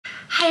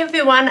Hi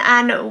everyone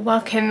and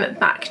welcome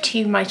back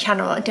to my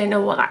channel. I don't know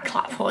what that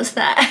clap was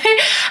there.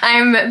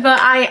 But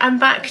I am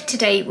back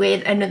today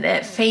with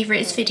another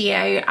favourites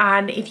video,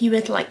 and if you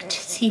would like to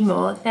see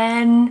more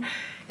then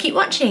keep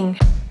watching.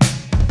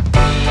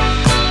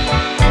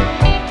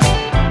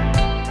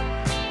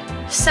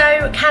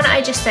 So can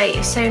I just say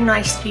it's so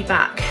nice to be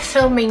back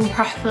filming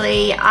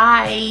properly.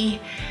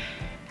 I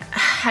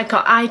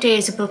got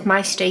ideas above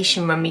my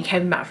station when we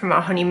came back from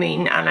our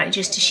honeymoon, and I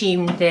just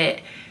assumed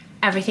that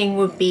everything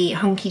would be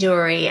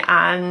hunky-dory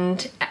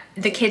and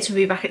the kids would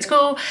be back at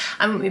school,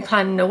 I wouldn't be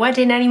planning a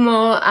wedding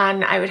anymore,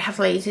 and I would have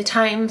loads of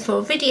time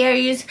for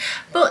videos.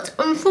 But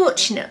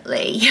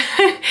unfortunately,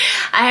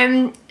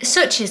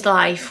 such is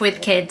life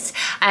with kids.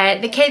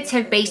 The kids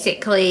have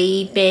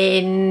basically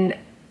been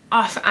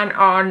off and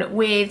on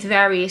with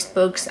various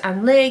bugs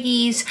and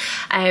lurgies,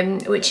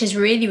 which has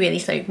really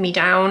slowed me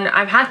down.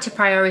 I've had to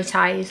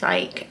prioritise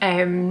like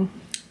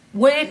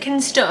work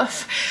and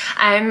stuff,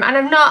 and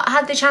I've not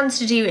had the chance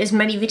to do as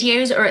many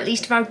videos, or at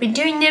least if I've been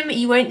doing them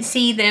you won't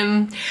see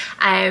them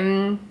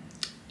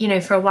you know,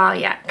 for a while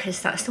yet,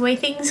 because that's the way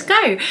things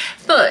go.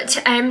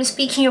 But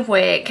speaking of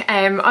work,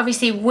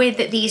 obviously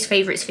with these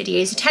favourites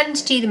videos I tend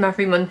to do them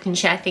every month and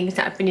share things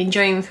that I've been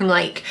enjoying from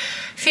like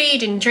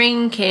food and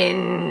drink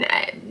and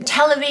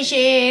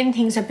television,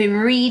 things I've been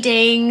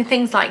reading,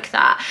 things like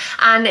that.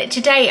 And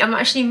today I'm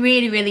actually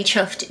really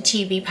chuffed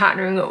to be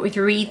partnering up with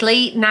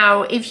Readly.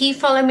 Now if you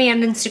follow me on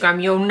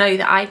Instagram you'll know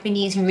that I've been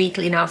using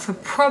Readly now for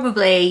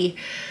probably,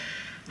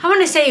 I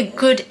want to say, a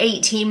good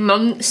 18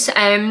 months.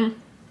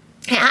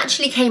 It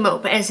actually came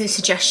up as a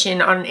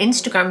suggestion on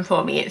Instagram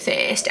for me at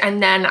first,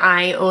 and then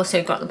I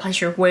also got the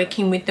pleasure of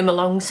working with them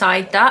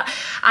alongside that.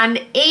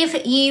 And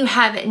if you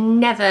have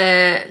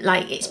never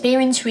like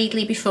experienced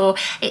Readly before,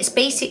 it's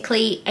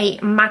basically a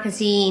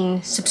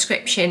magazine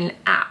subscription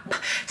app.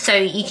 So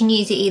you can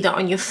use it either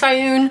on your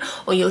phone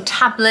or your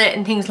tablet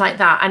and things like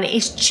that, and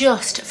it's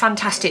just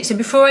fantastic. So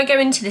before I go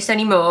into this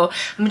anymore,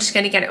 I'm just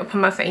going to get it up on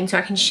my phone so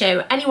I can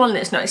show anyone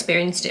that's not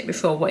experienced it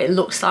before what it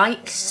looks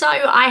like. So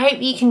I hope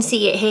you can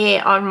see it here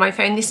on my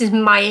phone. This is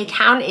my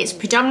account. It's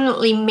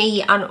predominantly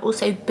me and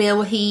also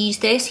Bill who use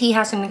this. He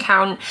has an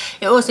account.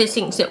 It also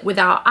syncs up with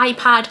our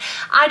iPad.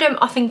 I don't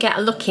often get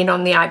a look in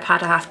on the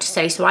iPad, I have to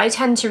say, so I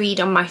tend to read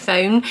on my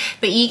phone.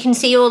 But you can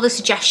see all the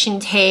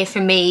suggestions here for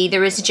me.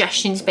 There are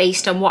suggestions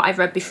based on what I've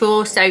read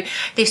before. So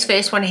this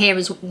first one here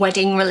is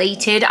wedding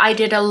related. I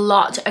did a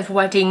lot of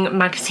wedding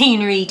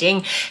magazine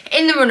reading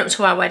in the run up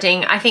to our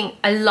wedding. I think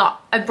a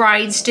lot of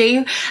brides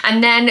do.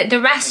 And then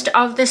the rest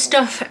of the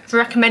stuff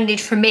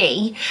recommended for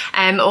me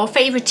or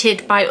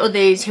favorited by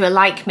others who are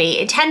like me,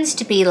 it tends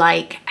to be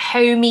like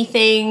homey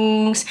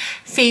things,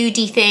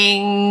 foodie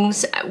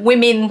things,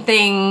 women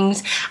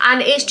things,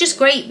 and it's just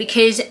great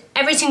because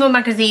every single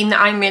magazine that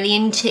I'm really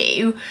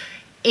into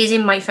is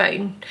in my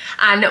phone,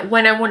 and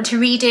when I want to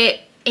read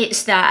it,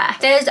 it's there.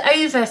 There's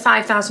over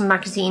 5,000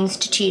 magazines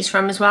to choose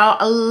from as well.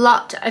 A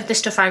lot of the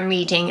stuff I'm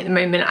reading at the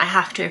moment, I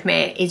have to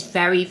admit, is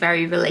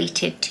very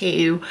related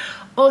to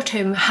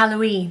autumn,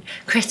 Halloween,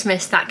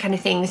 Christmas, that kind of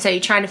thing. So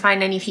trying to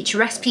find any future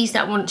recipes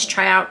that I want to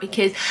try out,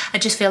 because I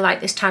just feel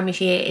like this time of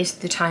year is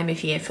the time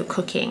of year for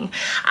cooking,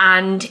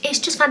 and it's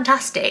just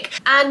fantastic.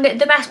 And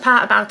the best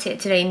part about it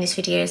today in this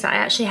video is that I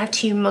actually have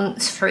 2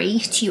 months free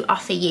to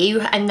offer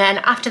you, and then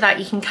after that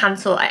you can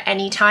cancel at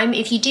any time.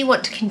 If you do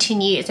want to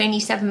continue, it's only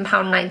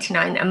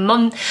 £7.99 a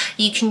month.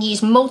 You can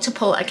use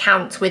multiple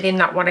accounts within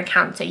that one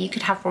account, so you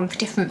could have one for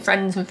different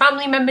friends and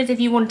family members if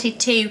you wanted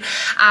to,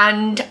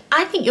 and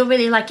I think you'll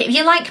really like it. If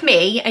you like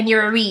me and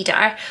you're a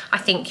reader, I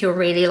think you'll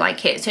really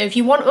like it. So if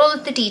you want all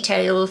of the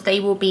details, they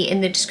will be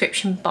in the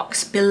description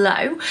box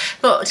below.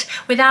 But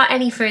without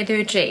any further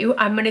ado,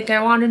 I'm going to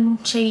go on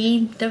and show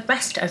you the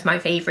rest of my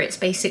favourites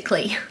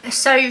basically.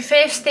 So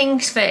first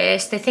things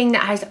first, the thing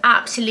that has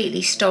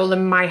absolutely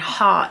stolen my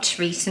heart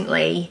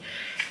recently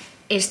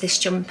is this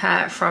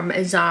jumper from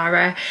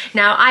Zara.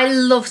 Now I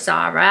love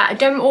Zara. I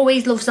don't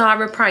always love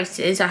Zara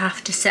prices, I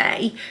have to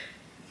say.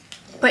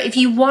 But if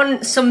you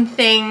want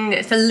something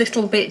that's a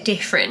little bit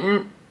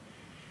different,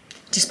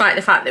 despite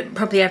the fact that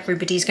probably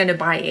everybody's going to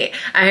buy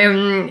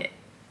it,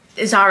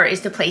 Zara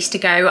is the place to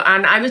go.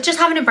 And I was just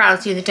having a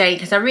browse the other day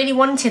because I really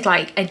wanted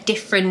like a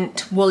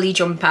different woolly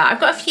jumper. I've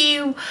got a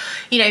few,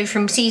 you know,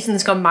 from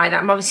seasons gone by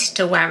that I'm obviously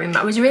still wearing,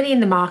 but I was really in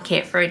the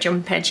market for a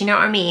jumper, do you know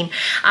what I mean?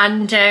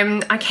 And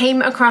I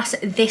came across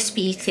this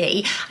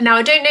beauty. Now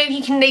I don't know if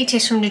you can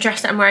notice from the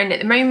dress that I'm wearing at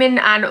the moment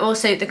and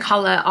also the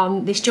collar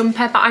on this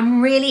jumper, but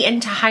I'm really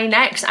into high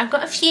necks. I've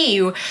got a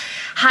few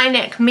high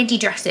neck midi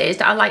dresses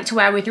that I like to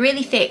wear with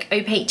really thick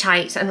opaque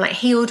tights and like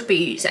heeled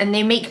boots, and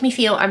they make me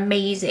feel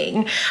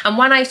amazing. And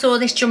when I saw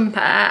this jumper,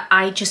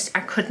 I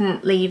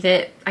couldn't leave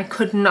it. I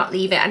could not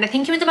leave it. And I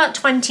think it was about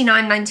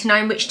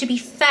 £29.99, which, to be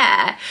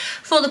fair,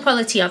 for the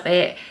quality of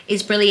it,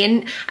 is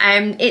brilliant.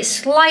 It's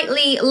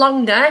slightly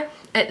longer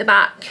at the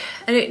back,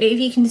 I don't know if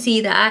you can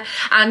see there,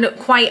 and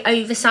quite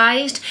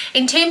oversized.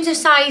 In terms of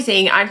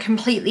sizing, I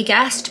completely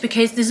guessed,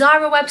 because the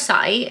Zara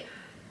website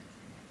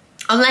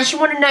unless you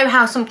want to know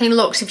how something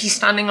looks if you're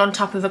standing on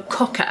top of a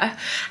cooker,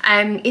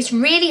 it's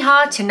really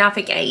hard to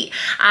navigate.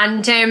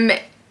 And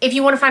if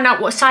you want to find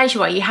out what size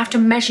you are, you have to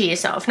measure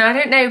yourself. Now, I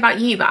don't know about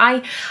you, but I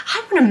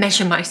want to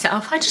measure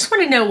myself. I just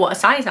want to know what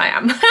size I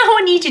am. I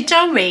want you to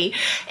tell me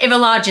if a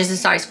large is a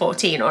size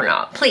 14 or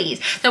not,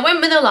 please. So I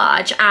went with a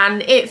large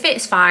and it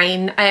fits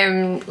fine.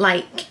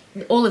 Like,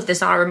 all of the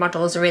Zara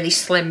models are really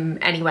slim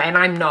anyway, and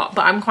I'm not,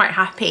 but I'm quite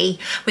happy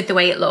with the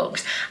way it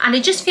looks. And I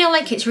just feel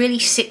like it's really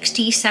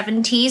 60s,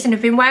 70s, and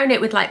I've been wearing it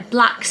with like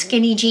black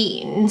skinny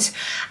jeans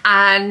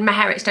and my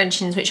hair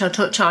extensions, which I'll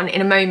touch on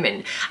in a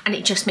moment, and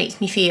it just makes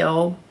me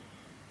feel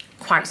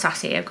quite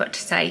sassy, I've got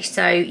to say.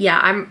 So yeah,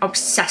 I'm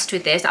obsessed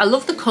with this. I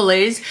love the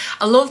colours.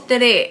 I love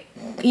that it,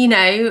 you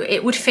know,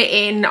 it would fit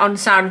in on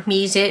Sound of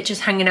Music,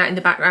 just hanging out in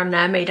the background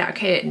there, made out of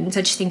curtains.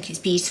 I just think it's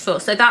beautiful.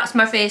 So that's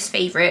my first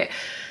favourite.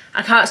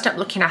 I can't stop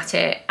looking at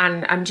it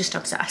and I'm just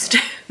obsessed.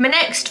 My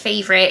next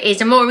favourite is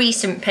a more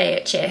recent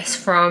purchase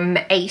from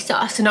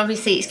ASOS, and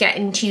obviously it's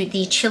getting to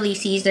the chilly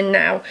season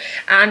now.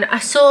 And I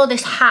saw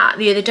this hat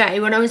the other day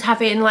when I was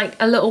having like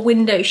a little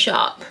window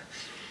shop,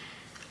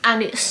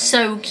 and it's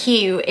so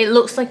cute. It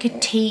looks like a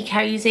tea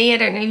cozy. I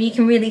don't know if you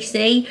can really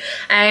see,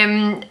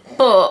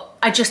 but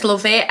I just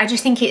love it. I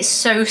just think it's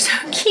so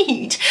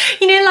cute.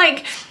 You know,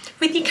 like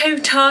with your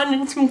coat on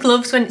and some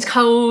gloves when it's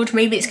cold,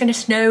 maybe it's gonna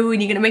snow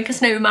and you're gonna make a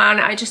snowman.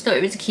 I just thought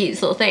it was a cute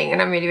little thing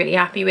and I'm really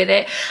happy with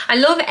it. I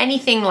love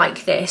anything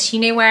like this, you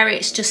know, where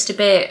it's just a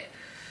bit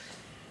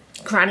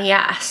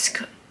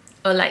granny-esque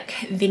or like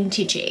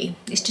vintagey.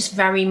 It's just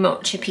very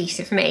much a piece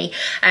of me,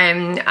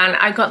 and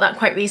I got that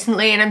quite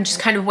recently, and I'm just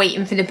kind of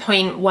waiting for the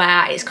point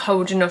where it's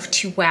cold enough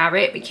to wear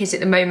it, because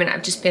at the moment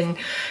I've just been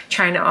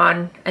trying it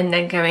on and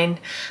then going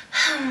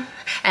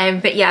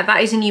but yeah,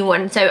 that is a new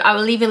one, so I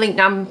will leave a link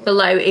down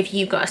below if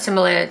you've got a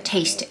similar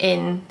taste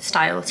in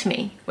style to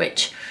me,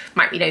 which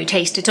might be no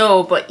taste at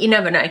all, but you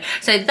never know.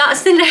 So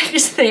that's the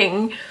next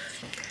thing.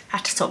 I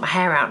have to sort my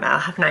hair out now,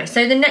 haven't I?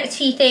 So the next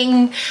few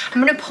things,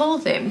 I'm gonna pull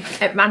them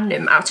at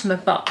random out of my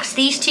box.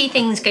 These two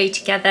things go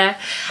together.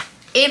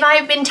 If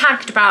I've been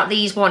tagged about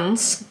these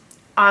once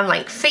on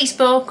like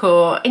Facebook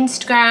or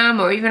Instagram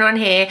or even on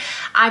here,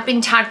 I've been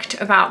tagged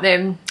about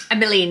them a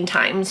million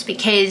times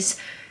because,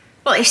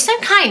 well, it's so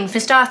kind for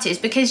starters,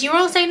 because you're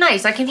all so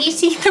nice. Like if you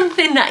see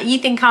something that you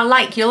think I'll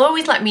like, you'll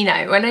always let me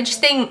know. And I just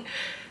think,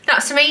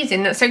 that's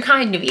amazing, that's so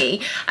kind of you.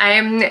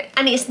 And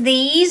it's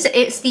these,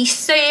 it's the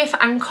Surf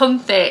and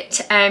Comfort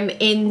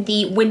in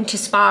the Winter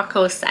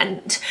Sparkle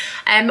scent.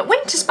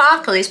 Winter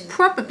Sparkle is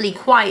probably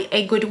quite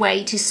a good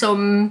way to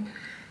sum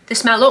the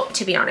smell up,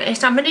 to be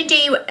honest. I'm going to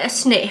do a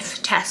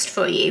sniff test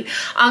for you.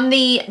 On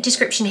the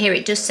description here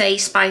it does say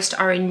spiced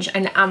orange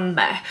and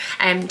amber,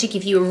 to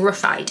give you a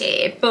rough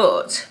idea,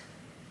 but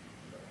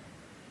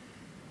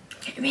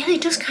it really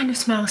does kind of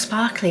smell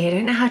sparkly. I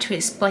don't know how to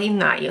explain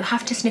that. You'll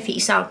have to sniff it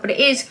yourself, but it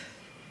is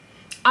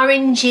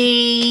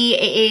orangey,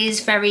 it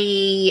is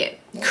very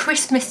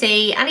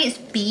Christmassy, and it's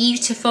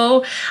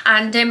beautiful.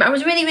 And I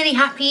was really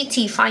happy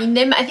to find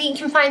them. I think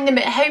you can find them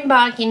at Home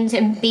Bargains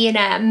and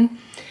B&M.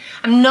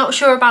 I'm not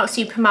sure about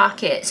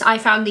supermarkets. I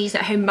found these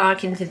at Home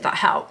Bargains, if that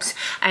helps.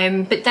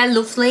 But they're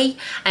lovely,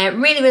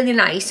 really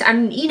nice.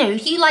 And you know,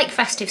 if you like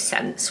festive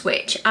scents,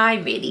 which I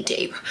really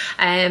do,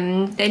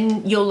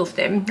 then you'll love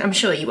them. I'm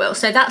sure you will.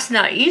 So that's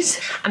those.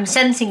 I'm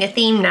sensing a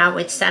theme now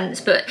with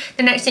scents, but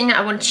the next thing that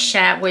I wanted to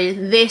share was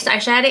this. I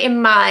shared it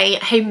in my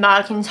Home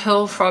Bargains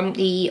haul from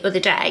the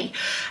other day,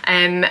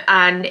 and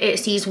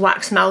it's these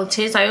wax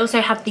melters. I also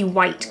have the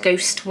white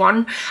ghost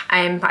one,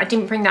 but I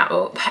didn't bring that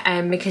up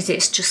because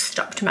it's just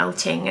stopped melting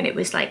and it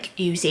was like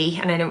oozy,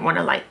 and I didn't want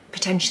to like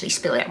potentially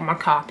spill it on my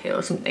carpet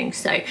or something.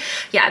 So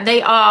yeah,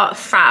 they are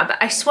fab.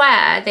 I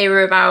swear they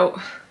were about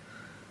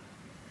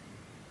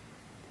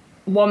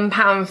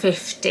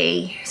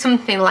 £1.50,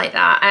 something like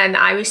that, and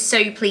I was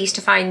so pleased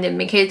to find them,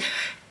 because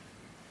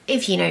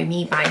if you know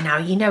me by now,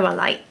 you know I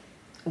like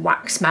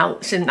wax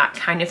melts and that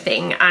kind of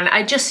thing, and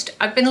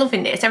I've been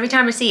loving this. Every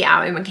time I see it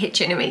out in my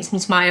kitchen, it makes me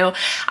smile,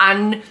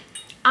 and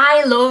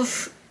I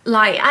love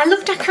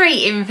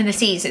decorating for the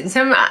season.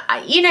 So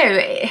you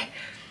know,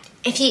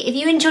 if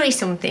you enjoy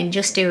something,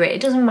 just do it.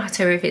 It doesn't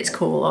matter if it's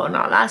cool or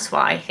not. That's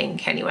what I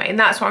think anyway, and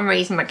that's what I'm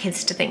raising my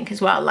kids to think as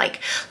well.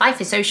 Like,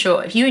 life is so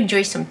short. If you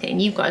enjoy something,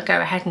 you've got to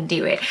go ahead and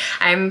do it.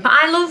 But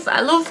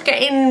I love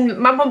getting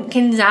my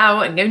pumpkins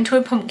out and going to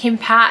a pumpkin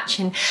patch,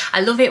 and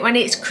I love it when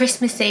it's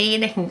Christmassy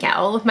and I can get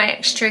all of my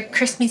extra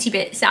Christmassy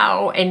bits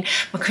out and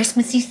my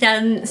Christmassy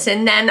scents.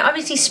 And then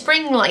obviously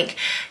spring, like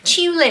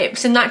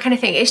tulips and that kind of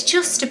thing. It's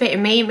just a bit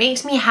of me. It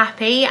makes me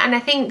happy, and I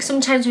think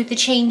sometimes with the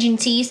change in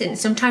seasons,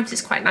 sometimes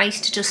it's quite nice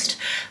to just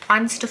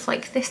find stuff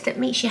like this that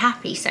makes you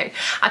happy. So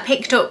I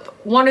picked up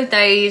one of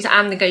those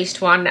and the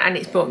ghost one, and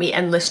it's brought me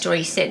endless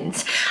joy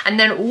since. And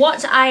then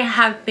what I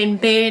have been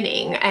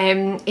burning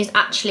is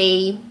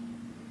actually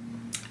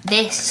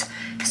this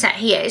set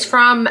here. It's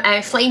from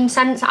Flame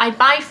Scents. I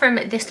buy from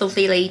this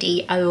lovely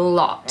lady a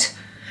lot.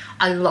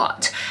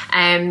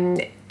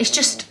 It's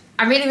just,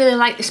 I really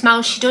like the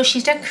smell she does.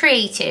 She's dead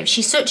creative.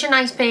 She's such a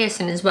nice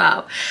person as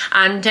well.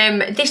 And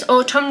this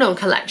autumnal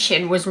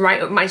collection was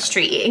right up my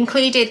street. It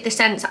included the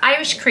scents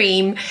Irish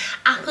Cream,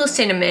 Apple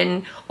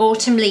Cinnamon,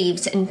 Autumn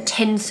Leaves and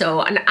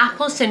Tinsel. And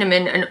Apple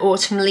Cinnamon and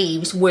Autumn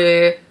Leaves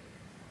were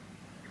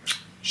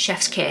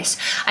chef's kiss.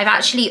 I've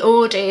actually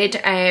ordered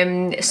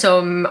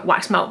some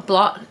wax melt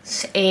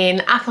blocks in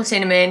Apple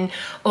Cinnamon,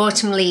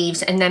 Autumn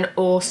Leaves, and then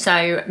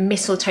also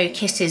Mistletoe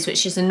Kisses,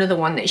 which is another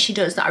one that she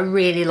does that I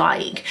really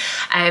like,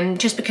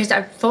 just because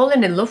I've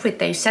fallen in love with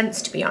those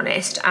scents, to be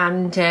honest,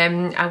 and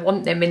I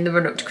want them in the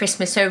run up to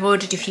Christmas, so I've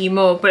ordered a few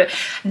more. But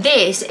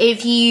this,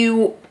 if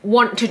you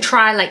want to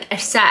try like a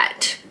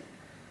set,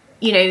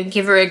 you know,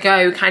 give her a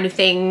go kind of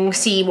thing,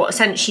 see what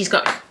scent she's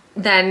got,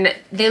 then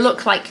they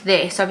look like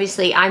this.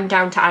 Obviously I'm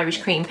down to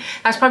Irish Cream.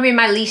 That's probably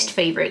my least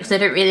favourite because I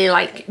don't really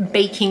like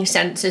baking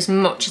scents as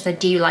much as I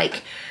do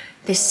like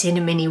the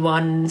cinnamony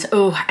ones.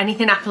 Oh,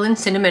 anything apple and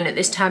cinnamon at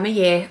this time of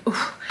year.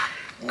 Oh,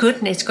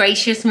 goodness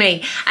gracious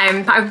me.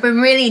 But I've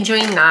been really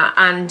enjoying that,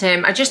 and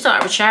I just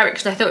thought I would share it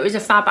because I thought it was a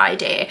fab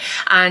idea.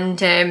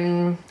 And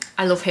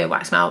I love her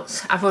wax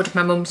melts. I've ordered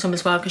my mum some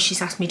as well because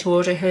she's asked me to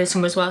order her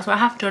some as well, so I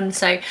have done.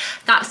 So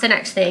that's the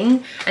next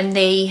thing, and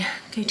they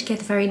go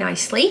together very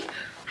nicely.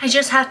 I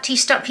just had to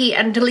stop you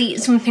and delete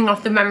something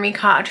off the memory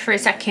card for a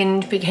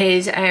second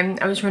because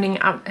I was running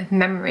out of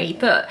memory,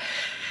 but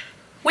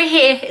we're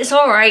here, it's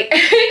all right.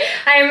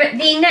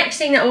 The next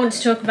thing that I want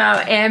to talk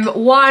about,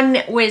 one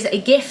was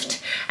a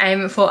gift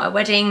for a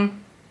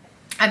wedding.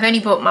 I've only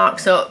bought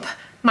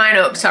mine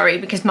up, sorry,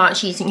 because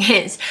Mark's using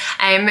his.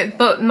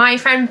 But my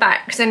friend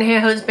Bex and her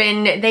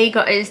husband, they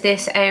got us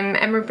this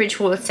Emma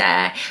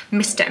Bridgewater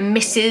Mr. and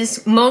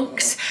Mrs.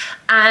 mugs,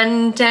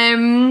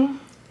 and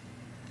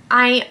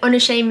I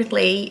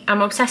unashamedly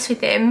am obsessed with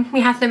them.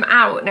 We have them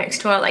out next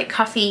to our like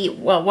coffee,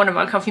 well, one of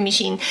our coffee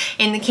machine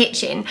in the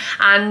kitchen,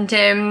 and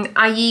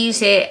I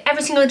use it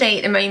every single day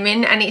at the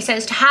moment, and it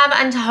says to have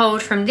and to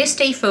hold from this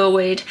day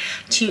forward,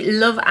 to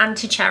love and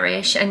to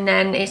cherish, and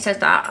then it says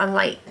that on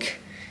like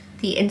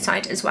the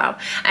inside as well,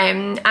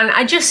 and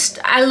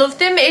I love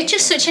them. It's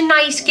just such a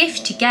nice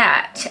gift to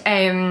get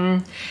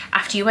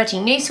after your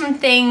wedding. You know,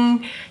 something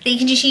that you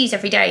can just use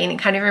every day and it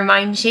kind of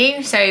reminds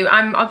you. So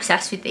I'm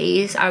obsessed with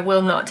these. I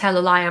will not tell a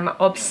lie, I'm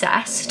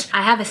obsessed.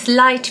 I have a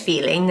slight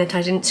feeling that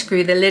I didn't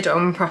screw the lid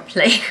on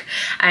properly,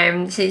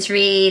 so it's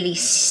really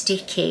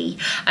sticky.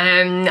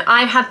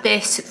 I've had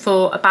this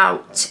for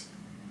about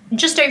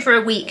just over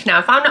a week now.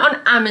 I found it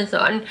on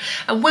Amazon.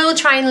 I will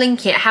try and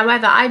link it.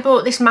 However, I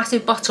bought this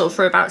massive bottle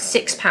for about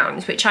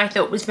 £6, which I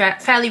thought was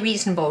fairly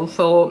reasonable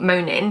for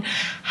Moaning.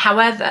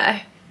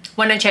 However,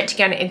 when I checked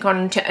again, it had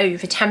gone to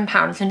over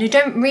 £10, and I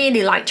don't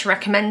really like to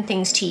recommend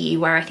things to you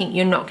where I think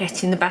you're not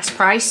getting the best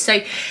price. So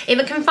if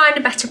I can find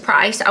a better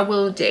price, I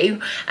will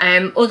do.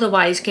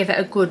 Otherwise, give it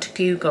a good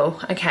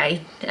Google,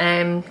 okay?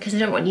 Because I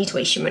don't want you to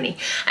waste your money.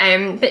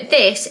 But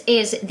this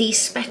is the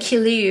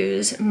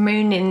Speculoos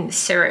Moaning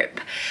Syrup.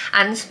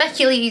 And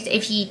Speculoos,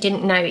 if you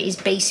didn't know, is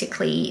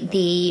basically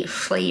the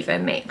flavour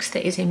mix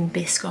that is in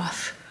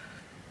Biscoff.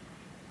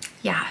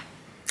 Yeah.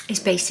 Is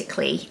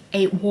basically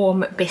a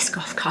warm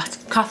Biscoff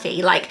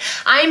coffee. Like,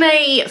 I'm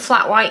a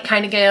flat white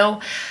kind of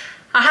girl.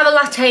 I have a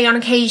latte on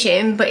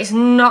occasion, but it's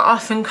not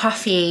often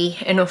coffee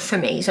enough for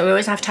me, so I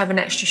always have to have an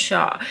extra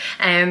shot.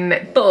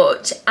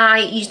 But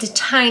I use the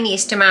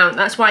tiniest amount.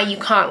 That's why you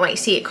can't like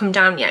see it come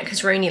down yet,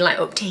 because we're only like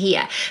up to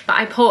here. But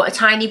I pour a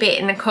tiny bit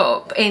in the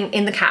cup,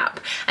 in the cap,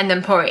 and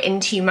then pour it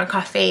into my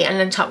coffee, and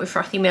then top with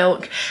frothy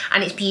milk,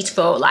 and it's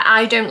beautiful. Like,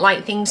 I don't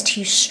like things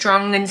too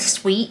strong and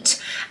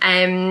sweet,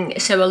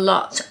 so a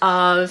lot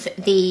of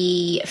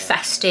the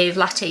festive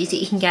lattes that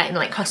you can get in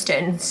like Costa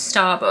and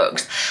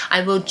Starbucks,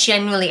 I will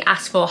generally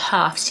ask for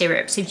half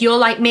syrup. So if you're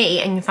like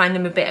me and you find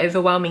them a bit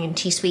overwhelming and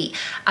too sweet,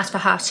 ask for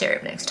half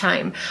syrup next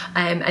time,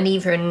 and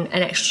even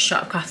an extra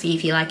shot of coffee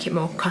if you like it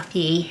more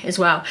coffee as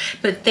well.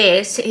 But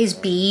this is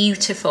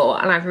beautiful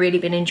and I've really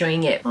been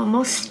enjoying it. Oh,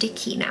 more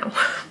sticky now.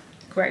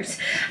 Gross.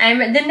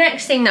 The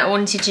next thing that I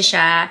wanted to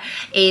share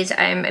is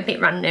a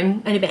bit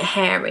random and a bit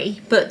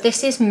hairy, but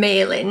this is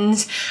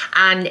Merlin's,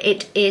 and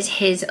it is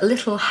his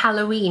little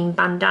Halloween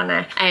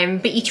bandana.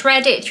 But you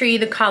thread it through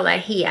the collar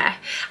here,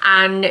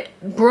 and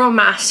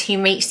Bromas, who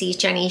makes these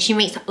Jenny, she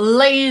makes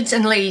loads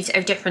and loads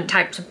of different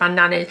types of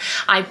bandanas.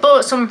 I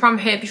bought some from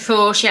her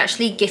before. She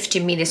actually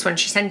gifted me this one.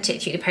 She sent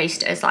it through the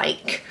post as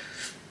like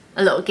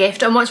a little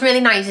gift, and what's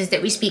really nice is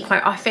that we speak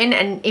quite often,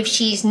 and if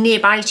she's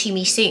nearby to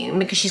me soon,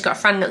 because she's got a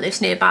friend that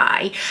lives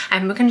nearby,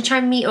 and we're going to try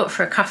and meet up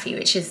for a coffee,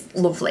 which is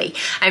lovely.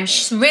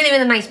 She's really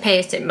nice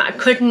person, but I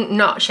couldn't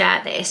not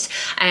share this,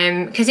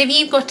 because if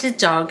you've got a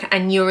dog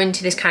and you're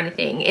into this kind of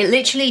thing, it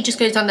literally just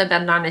goes on the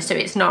bandana, so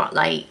it's not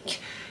like,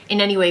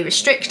 in any way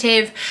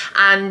restrictive,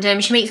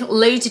 and she makes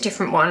loads of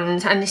different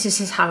ones, and this is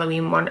his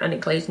Halloween one and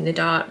it glows in the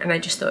dark, and I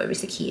just thought it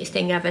was the cutest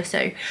thing ever,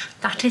 so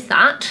that is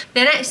that.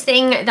 The next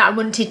thing that I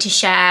wanted to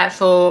share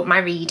for my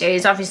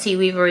readers, obviously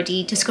we've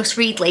already discussed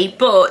Readly,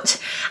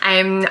 but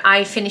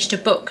I finished a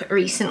book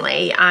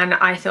recently and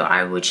I thought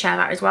I would share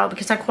that as well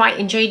because I quite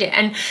enjoyed it.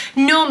 And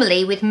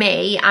normally with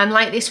me, I'm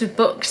like this with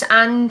books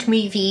and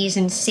movies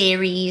and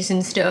series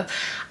and stuff,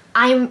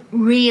 I'm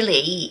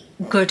really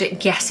good at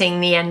guessing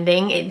the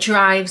ending. It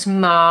drives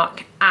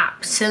Mark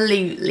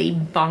absolutely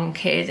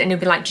bonkers, and he'll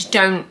be like, just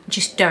don't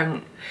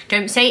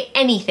say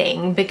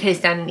anything,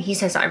 because then he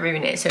says that I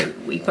ruin it. So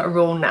we've got a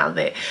rule now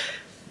that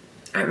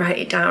I write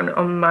it down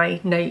on my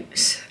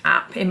notes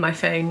app in my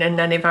phone, and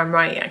then if I'm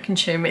right I can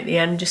show him at the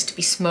end just to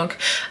be smug.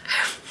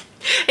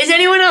 Is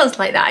anyone else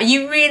like that? Are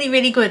you really,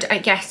 really good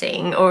at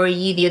guessing, or are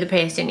you the other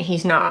person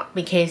who's not?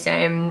 Because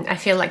I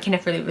feel like in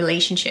every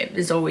relationship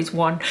there's always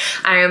one.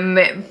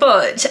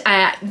 But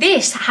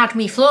this had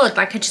me floored.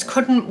 Like, I just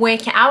couldn't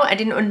work it out. I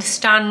didn't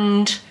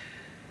understand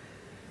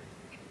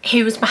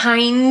who was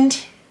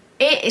behind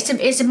it.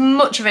 It's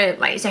much of a,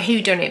 like, it's a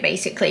whodunit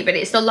basically, but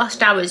it's The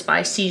Lost Hours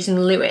by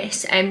Susan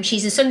Lewis.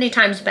 She's a Sunday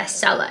Times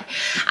bestseller,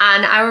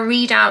 and I will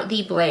read out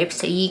the blurb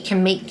so you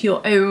can make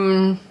your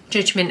own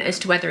judgment as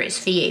to whether it's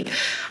for you.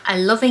 A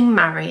loving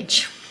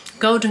marriage.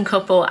 Golden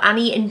couple,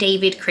 Annie and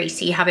David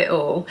Creasy have it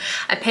all.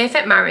 A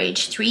perfect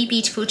marriage, 3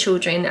 beautiful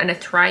children, and a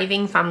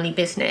thriving family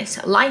business.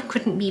 Life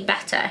couldn't be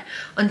better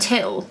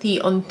until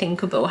the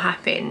unthinkable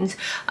happens.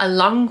 A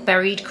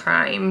long-buried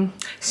crime.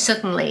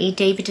 Suddenly,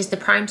 David is the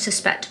prime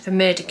suspect of a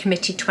murder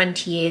committed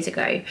 20 years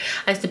ago.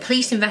 As the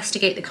police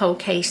investigate the cold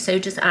case, so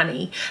does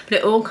Annie. But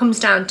it all comes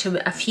down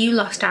to a few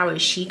lost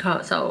hours she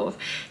can't solve.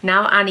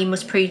 Now Annie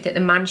must prove that the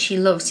man she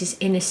loves is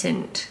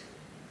innocent.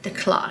 The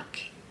clock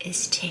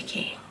is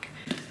ticking.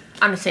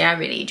 Honestly, I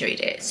really enjoyed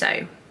it,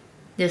 so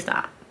there's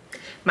that.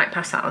 Might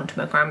pass that on to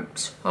my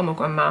gramps or my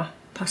grandma,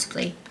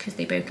 possibly, because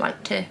they both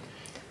like to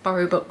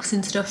borrow books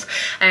and stuff.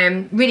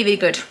 Really, really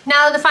good.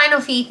 Now, the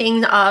final few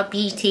things are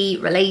beauty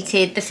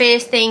related. The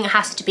first thing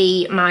has to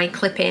be my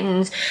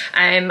clip-ins.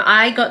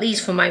 I got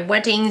these for my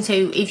wedding, so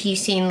if you've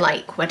seen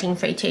like wedding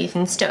photos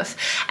and stuff,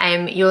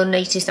 you'll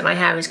notice that my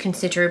hair is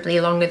considerably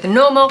longer than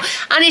normal,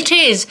 and it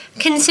is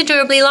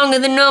considerably longer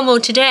than normal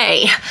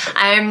today.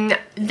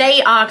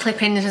 They are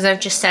clip-ins, as I've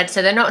just said,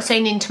 so they're not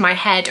sewn into my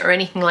head or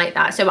anything like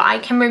that, so I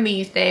can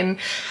remove them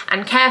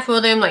and care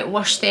for them, like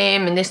wash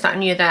them and this, that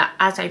and the other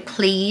as I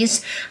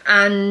please.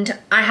 And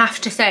I have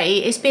to say,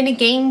 it's been a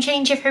game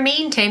changer for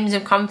me in terms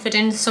of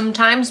confidence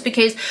sometimes,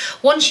 because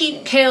once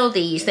you curl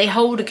these, they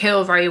hold a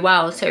curl very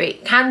well, so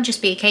it can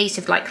just be a case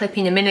of like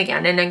clipping them in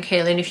again and then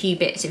curling a few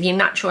bits of your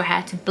natural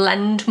hair to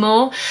blend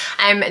more.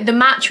 The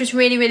match was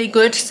really, really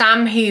good.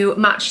 Sam, who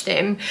matched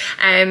them,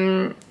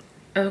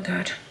 oh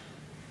god,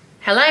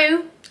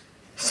 hello?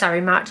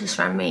 Sorry, Mark just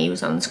rang me, he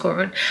was on the school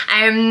run.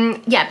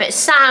 Yeah, but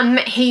Sam,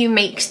 who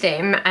makes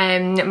them,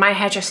 my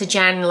hairdresser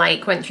Jen,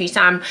 like, went through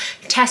Sam,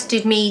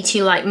 tested me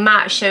to like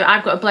match, so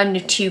I've got a blend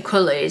of 2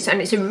 colours,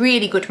 and it's a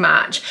really good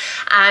match,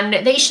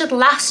 and they should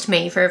last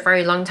me for a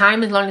very long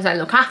time, as long as I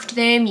look after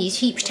them, use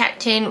heat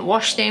protecting,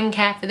 wash them,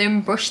 care for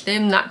them, brush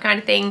them, that kind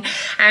of thing.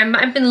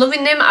 I've been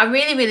loving them. I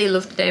really, really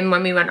loved them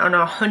when we went on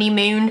our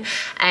honeymoon.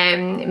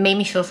 It made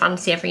me feel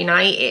fancy every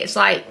night. It's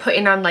like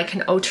putting on like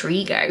an alter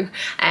ego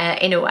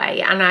in a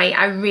way, and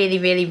I really,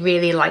 really,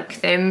 really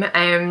like them.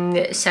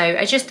 So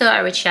I just thought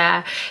I would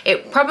share.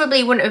 It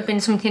probably wouldn't have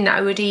been something that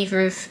I would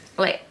either have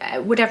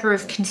would ever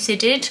have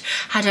considered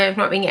had I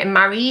not been getting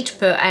married,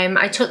 but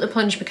I took the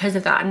plunge because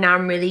of that, and now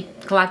I'm really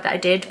glad that I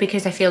did,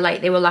 because I feel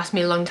like they will last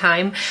me a long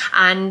time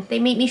and they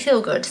make me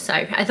feel good. So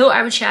I thought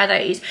I would share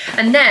those.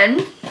 And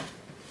then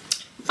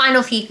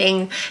final few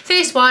things.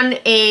 First one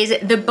is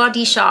the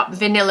Body Shop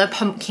Vanilla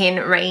Pumpkin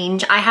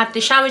range. I have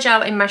the shower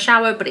gel in my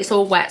shower, but it's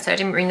all wet, so I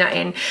didn't bring that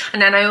in.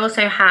 And then I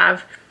also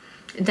have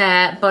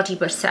their body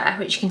butter,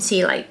 which you can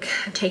see like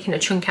I'm taking a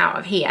chunk out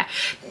of here,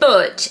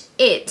 but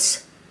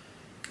it's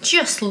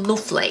just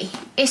lovely.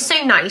 It's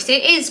so nice.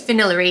 It is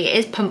vanilla-y, it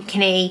is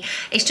pumpkin-y.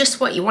 It's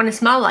just what you want to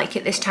smell like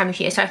at this time of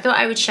year, so I thought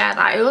I would share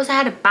that. I also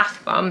had a bath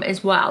bomb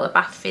as well, a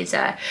bath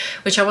fizzer,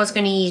 which I was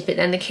going to use, but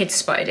then the kids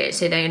spotted it,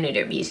 so they ended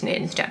up using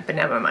it instead, but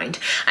never mind.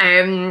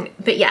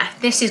 But yeah,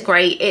 this is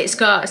great. It's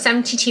got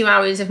 72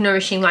 hours of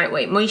nourishing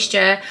lightweight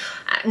moisture,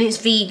 and it's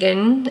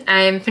vegan,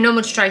 for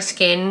normal to dry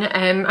skin.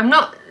 I'm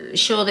not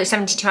sure that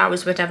 72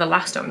 hours would ever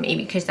last on me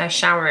because I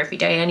shower every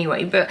day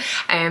anyway, but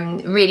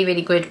really,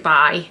 really good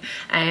buy.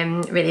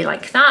 Really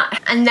like that.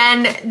 And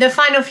then the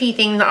final few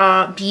things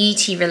are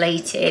beauty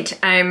related.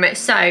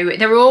 So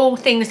they're all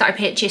things that I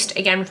purchased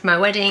again for my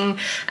wedding.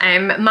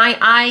 My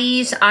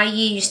eyes, I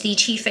use the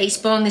Too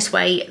Faced Born This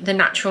Way the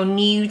Natural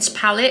Nudes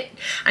palette,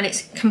 and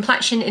it's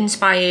complexion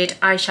inspired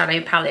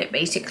eyeshadow palette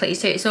basically,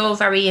 so it's all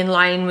very in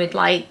line with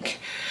like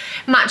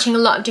matching a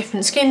lot of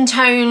different skin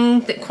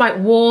tones, quite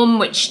warm,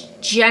 which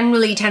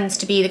generally tends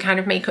to be the kind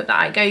of makeup that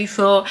I go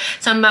for.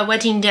 So on my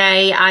wedding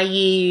day I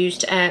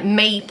used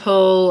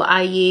maple,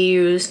 I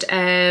used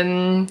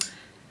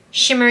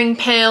shimmering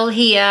pearl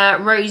here,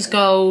 rose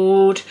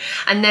gold,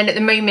 and then at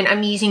the moment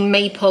I'm using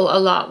maple a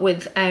lot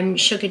with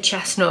sugar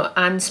chestnut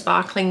and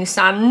sparkling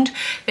sand.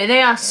 But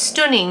they are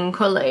stunning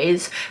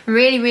colours,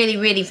 really, really,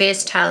 really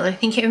versatile. I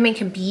think it would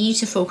make a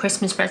beautiful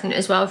Christmas present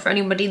as well for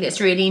anybody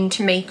that's really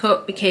into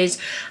makeup, because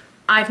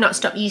I've not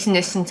stopped using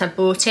this since I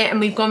bought it, and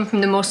we've gone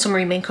from the more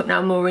summery makeup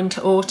now more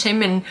into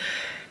autumn, and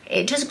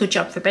it does a good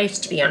job for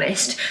both, to be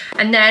honest.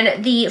 And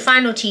then the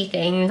final two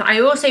things, I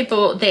also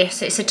bought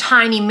this. It's a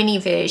tiny mini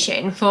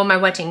version for my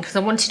wedding because I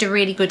wanted a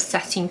really good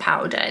setting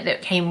powder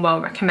that came well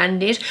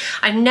recommended.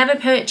 I've never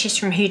purchased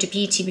from Huda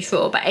Beauty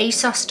before, but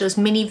ASOS does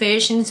mini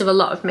versions of a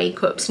lot of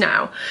makeups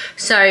now.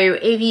 So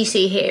if you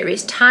see here,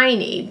 it's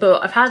tiny,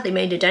 but I've hardly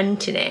made a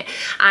dent in it.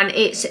 And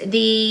it's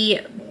the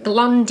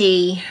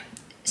Blondie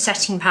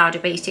setting powder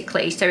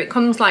basically. So it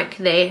comes like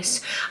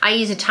this. I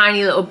use a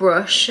tiny little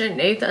brush. I don't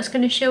know if that's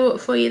going to show up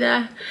for you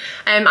there.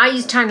 I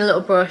use a tiny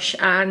little brush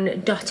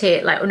and dot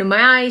it like under my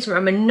eyes,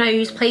 around my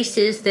nose,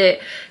 places that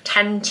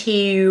tend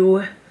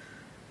to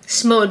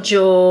smudge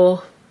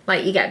or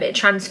like you get a bit of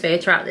transfer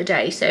throughout the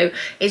day. So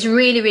it's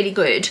really, really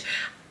good.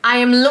 I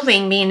am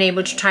loving being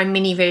able to try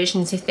mini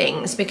versions of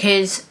things,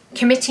 because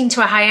committing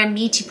to a high-end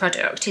beauty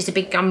product is a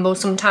big gamble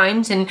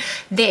sometimes, and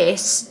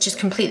this just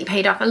completely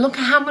paid off. And look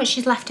at how much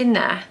is left in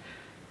there.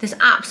 There's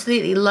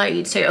absolutely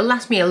loads, so it'll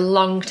last me a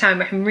long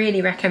time. I can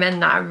really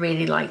recommend that. I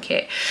really like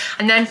it.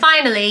 And then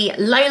finally,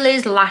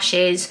 Lola's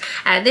lashes.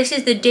 This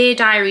is the Dear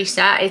Diary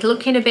set. It's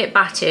looking a bit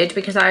battered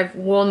because I've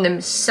worn them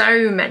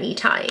so many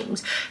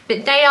times,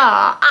 but they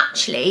are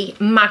actually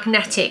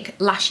magnetic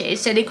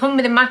lashes. So they come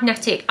with a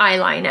magnetic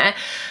eyeliner.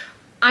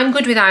 I'm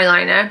good with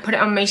eyeliner, put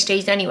it on most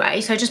days anyway,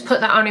 so I just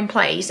put that on in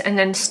place and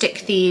then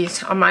stick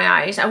these on my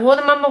eyes. I wore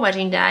them on my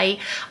wedding day.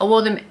 I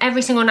wore them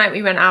every single night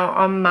we went out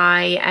on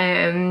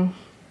my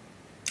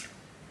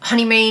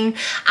honeymoon,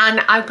 and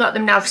I've got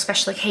them now for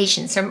special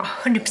occasions, so I'm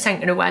 100%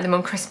 going to wear them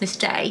on Christmas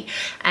Day,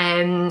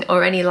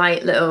 or any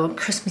like little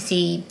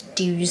Christmassy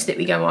do's that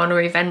we go on,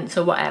 or events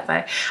or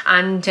whatever.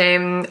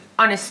 And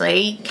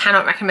honestly,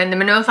 cannot recommend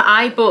them enough.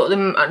 I bought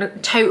them on a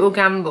total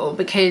gamble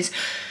because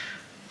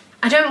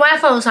I don't wear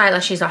false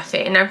eyelashes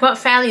often. I've got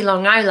fairly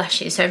long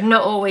eyelashes, so I've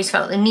not always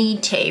felt the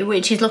need to,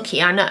 which is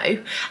lucky, I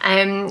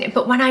know.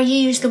 But when I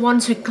use the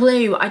ones with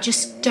glue, I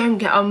just don't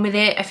get on with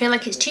it. I feel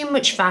like it's too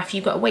much faff.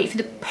 You've got to wait for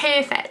the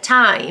perfect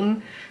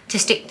time to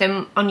stick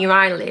them on your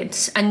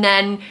eyelids. And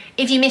then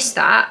if you miss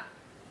that,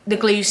 the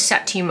glue's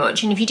set too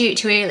much. And if you do it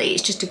too early,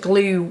 it's just a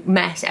glue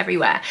mess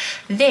everywhere.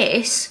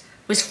 This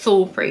was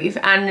foolproof.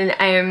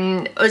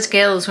 And us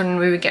girls, when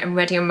we were getting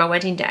ready on my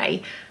wedding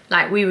day,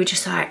 like we were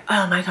just like,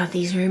 oh my God,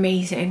 these are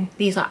amazing.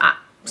 These are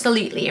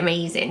absolutely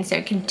amazing. So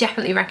I can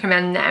definitely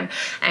recommend them.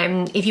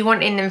 If you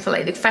want in them for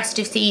like the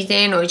festive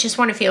season, or just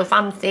want to feel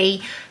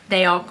fancy,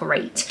 they are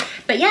great.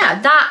 But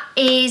yeah, that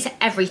is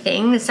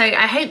everything. So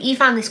I hope you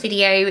found this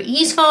video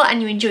useful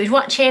and you enjoyed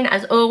watching,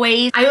 as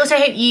always. I also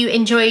hope you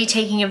enjoy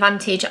taking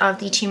advantage of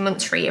the 2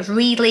 months free of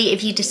Readly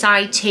if you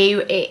decide to.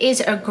 It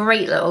is a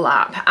great little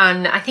app,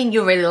 and I think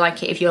you'll really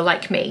like it if you're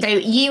like me. So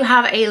you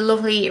have a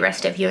lovely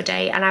rest of your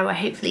day, and I will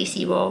hopefully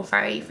see you all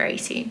very, very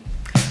soon.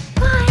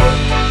 Bye.